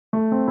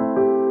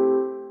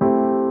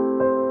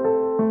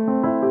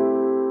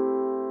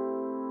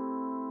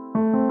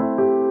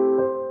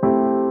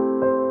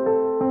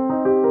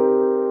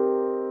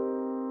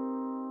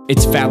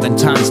It's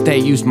Valentine's Day,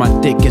 use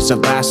my dick as a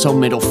lasso,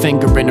 middle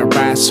finger in her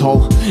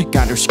asshole.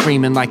 Got her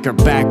screaming like her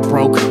back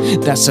broke.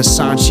 That's a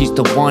sign she's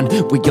the one.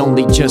 We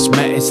only just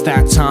met, it's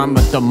that time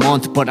of the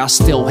month, but I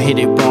still hit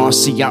it raw.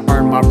 See, I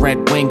earned my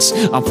red wings.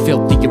 I'm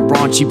filthy and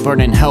raunchy,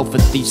 burning hell for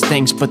these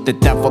things, but the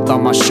devil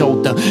on my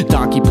shoulder.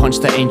 Donkey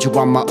punched the angel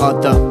on my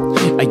other.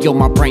 Ayo,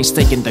 my brain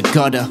stay in the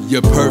gutter.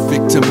 You're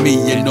perfect to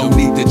me and no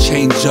need to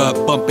change up.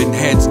 Bumping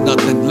heads,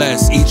 nothing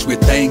less, each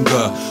with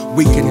anger.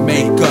 We can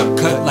make up,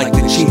 cut like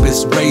the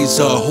cheapest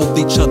razor. Hold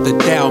each other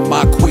down,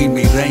 my queen,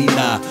 mi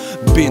reina.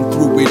 Been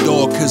through it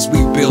all cause we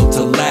built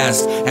to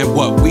last. And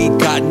what we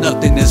got,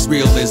 nothing as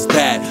real as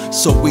that.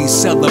 So we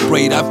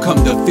celebrate, I've come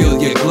to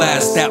fill your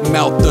glass. That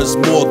mouth does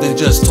more than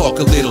just talk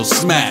a little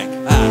smack.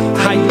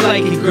 How you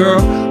like it,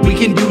 girl? We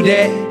can do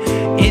that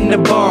in the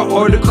bar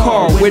or the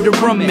car, where the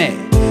room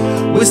at.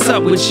 What's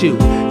up with you?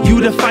 You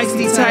the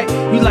feisty type?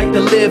 You like to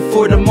live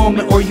for the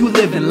moment or you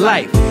living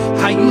life?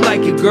 How you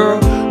like it, girl?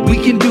 We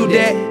can do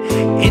that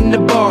in the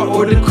bar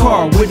or the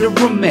car, where the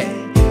room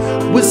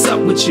at. What's up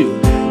with you?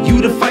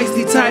 You the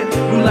feisty type?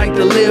 You like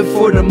to live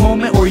for the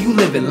moment or you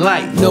living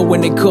life? No,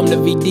 when it come to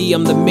VD,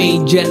 I'm the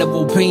main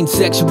general. Pain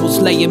sexual,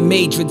 slaying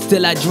matrix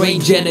till I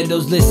drain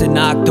genitals. Listen,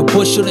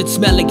 octopus should it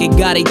smell like it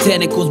got 8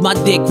 tentacles. My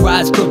dick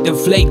rise cooked and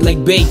flake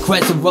like baked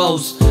crescent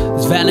rolls.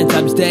 It's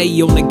Valentine's Day,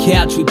 on the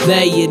couch we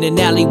play. In an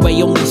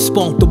alleyway, only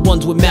spunk the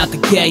ones with mouth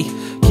decay.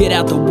 Get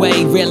out the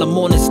way, rail them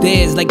on the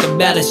stairs like a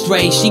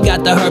balustrade. She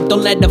got the herb,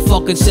 don't let the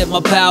fucking set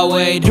my power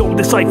aid. Yo,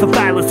 this life of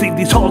fallacy,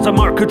 these halls are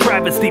mark a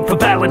travesty. For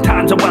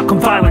Valentines, I welcome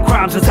violent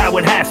crimes, that's how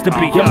it has to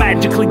be. I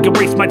magically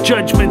erase my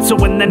judgment, so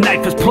when the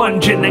knife is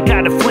plunging, I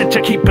gotta flinch,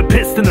 I keep it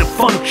pissed in the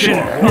function.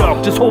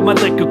 Yo, just hold my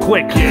liquor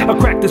quick, I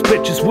crack this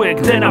bitch's wig,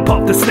 then I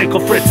pop the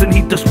snickle fritz and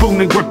heat the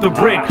spoon and grip the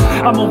rig.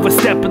 I'm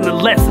overstepping the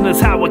lesson, is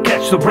how I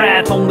catch the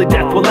wrath. Only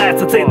death will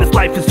last, I'd say this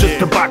life is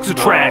just a box of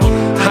trash.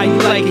 How you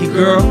like it,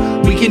 girl?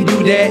 We can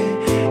do that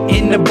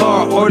in the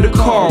bar or the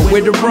car,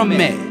 where the room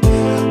at.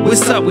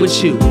 What's up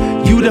with you?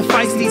 You the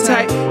feisty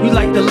type? You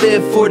like to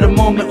live for the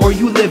moment or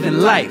you living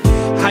life?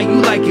 How you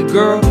like it,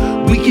 girl?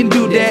 We can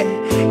do that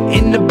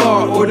in the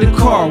bar or the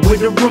car, where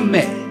the room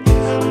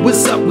at.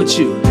 What's up with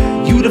you?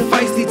 You the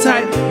feisty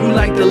type? You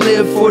like to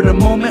live for the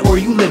moment or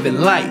you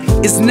living life?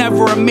 It's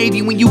never a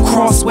maybe when you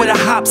cross with a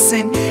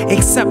Hobson.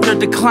 Accept or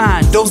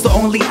decline, those the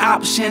only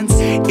options.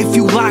 If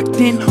you locked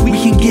in, we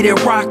can get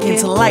it rockin'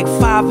 till like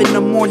 5 in the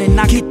morning.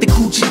 I get the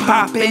coochie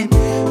poppin'.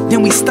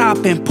 Then we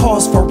stop and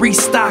pause for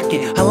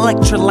restocking.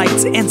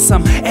 Electrolytes and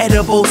some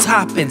edible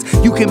toppings.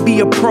 You can be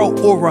a pro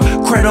or a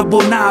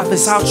credible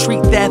novice. I'll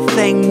treat that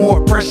thing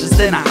more precious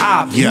than a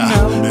hobby.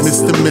 Yeah,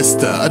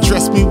 Mister,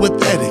 address me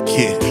with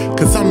etiquette,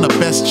 cause I'm the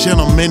best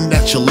gentleman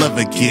that you'll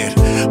ever get.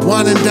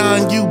 Wine and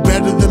dine you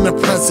better than the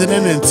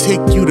president and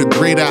take you to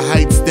greater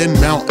heights than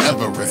Mount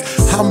Everest.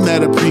 I'm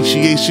that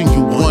appreciation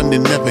you want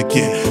and never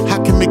get. I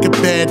can make a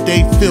bad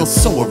day feel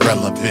so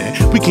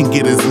irrelevant. We can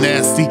get as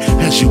nasty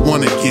as you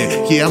wanna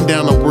get. Yeah, I'm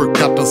down to work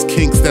out those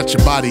kinks that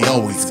your body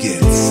always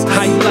gets.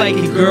 How you like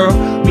it, girl?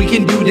 We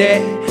can do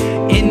that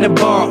in the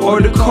bar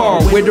or the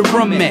car, where the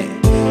room at.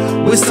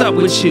 What's up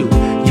with you?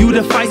 You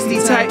the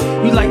feisty type?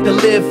 You like to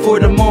live for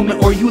the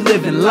moment or you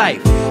living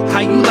life? How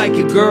you like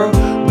it, girl?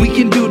 We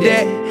can do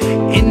that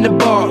in the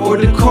bar or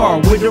the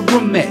car, where the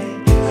room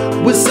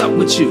at. What's up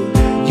with you?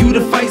 You the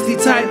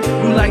feisty type?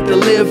 You like to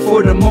live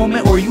for the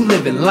moment or you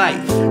living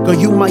life? Girl,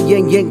 you my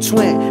yin-yang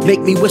twin,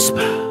 make me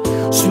whisper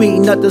sweet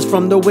nothings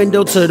from the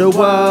window to the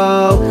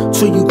wall,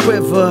 till you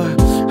quiver.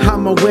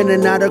 I'm a winner,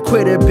 not a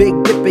quitter.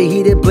 Big dipper,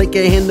 heated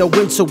blanket in the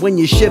winter when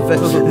you shiver.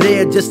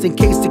 There just in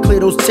case to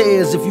clear those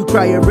tears if you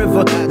cry a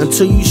river.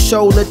 Until you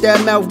show, let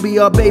that mouth be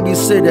our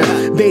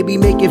babysitter. Baby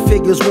making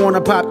figures,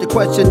 wanna pop the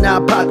question, now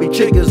pop your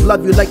triggers.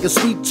 Love you like a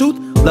sweet tooth,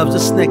 loves a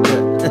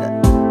snicker.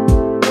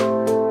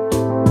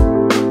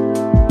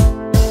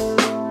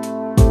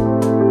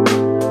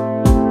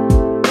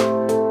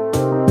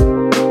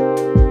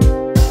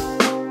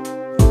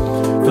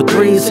 For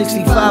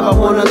 365, I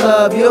wanna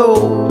love you,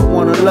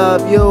 wanna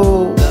love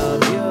you.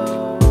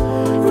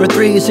 For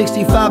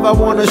 365, I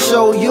wanna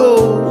show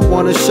you,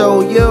 wanna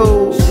show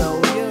you.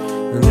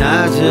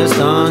 Not just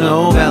on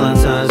no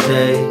Valentine's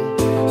Day,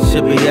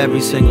 should be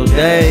every single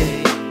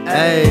day.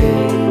 Hey,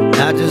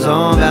 not just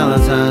on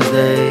Valentine's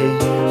Day,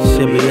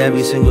 should be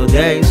every single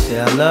day. Say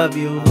I love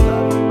you.